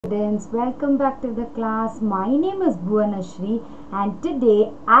students, welcome back to the class. My name is Bhuvanashri and today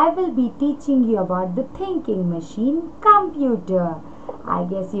I will be teaching you about the thinking machine computer. I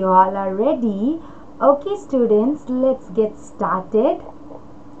guess you all are ready. Okay students, let's get started.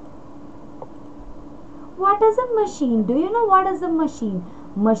 What is a machine? Do you know what is a machine?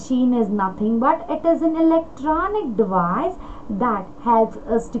 Machine is nothing but it is an electronic device that helps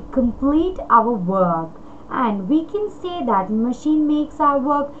us to complete our work. And we can say that machine makes our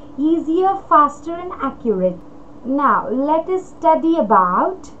work easier, faster and accurate. Now let us study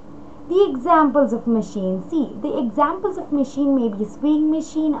about the examples of machine. See, the examples of machine may be swing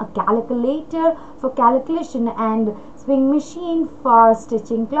machine, a calculator for calculation, and swing machine for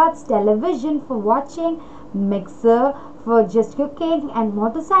stitching clothes, television for watching, mixer for just cooking, and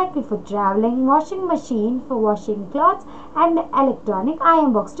motorcycle for traveling, washing machine for washing clothes, and electronic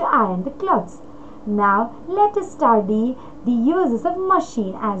iron box to iron the clothes. Now let us study the uses of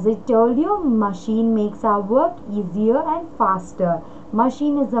machine. As I told you, machine makes our work easier and faster.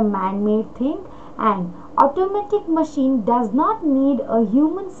 Machine is a man-made thing and automatic machine does not need a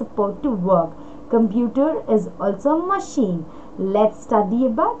human support to work. Computer is also a machine. Let's study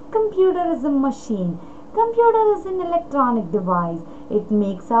about computer as a machine. Computer is an electronic device. It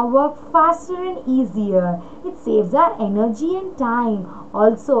makes our work faster and easier. It saves our energy and time.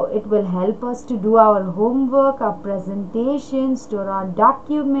 Also, it will help us to do our homework, our presentations, store our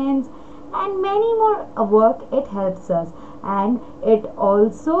documents, and many more work it helps us. And it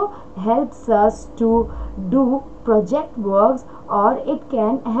also helps us to do project works, or it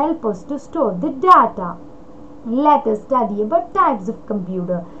can help us to store the data. Let us study about types of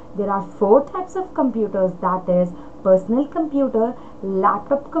computer. There are 4 types of computers, that is personal computer,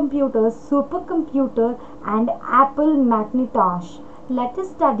 laptop computer, supercomputer and Apple Macintosh. Let us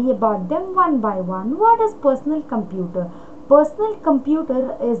study about them one by one. What is personal computer? Personal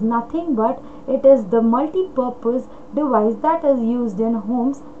computer is nothing but it is the multi-purpose device that is used in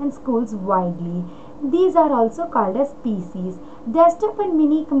homes and schools widely. These are also called as PCs. Desktop and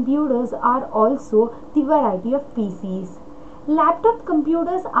mini computers are also the variety of PCs. Laptop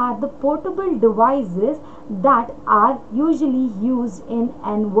computers are the portable devices that are usually used in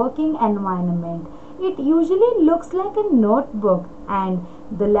a working environment. It usually looks like a notebook, and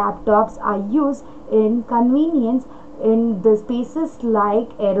the laptops are used in convenience in the spaces like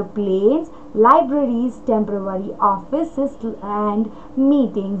aeroplanes, libraries, temporary offices and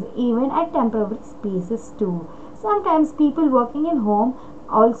meetings, even at temporary spaces too. Sometimes people working in home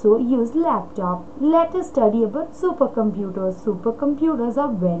also use laptop. Let us study about supercomputers. Supercomputers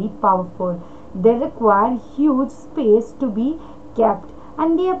are very powerful. They require huge space to be kept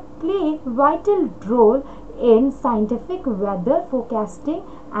and they play vital role in scientific weather forecasting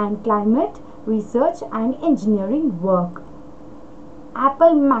and climate research and engineering work.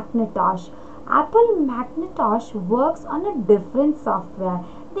 Apple Macintosh. Apple Macintosh works on a different software.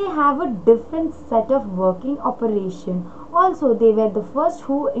 They have a different set of working operation. Also, they were the first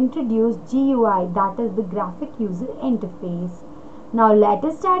who introduced GUI, that is the graphic user interface. Now let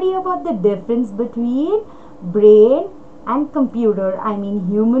us study about the difference between brain and computer. I mean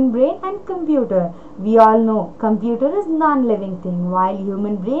human brain and computer. We all know computer is non-living thing while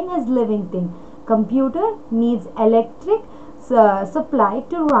human brain is living thing. Computer needs electric supply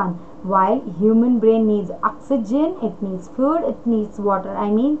to run, while human brain needs oxygen, it needs food, it needs water. I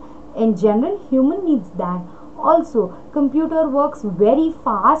mean in general human needs that. Also, computer works very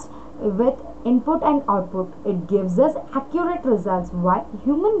fast with input and output. It gives us accurate results while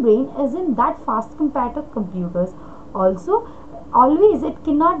human brain isn't that fast compared to computers. Also, always it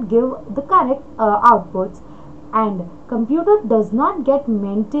cannot give the correct outputs, and computer does not get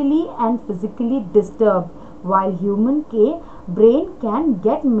mentally and physically disturbed while human brain can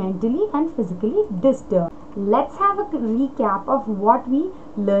get mentally and physically disturbed. Let's have a recap of what we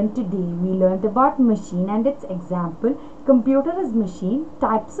learned today. We learned about machine and its example. Computer is machine,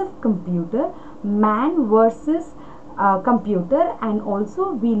 types of computer, man versus computer, and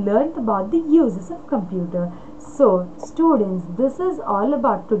also we learned about the uses of computer. So students, this is all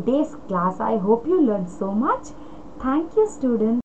about today's class. I hope you learned so much. Thank you students.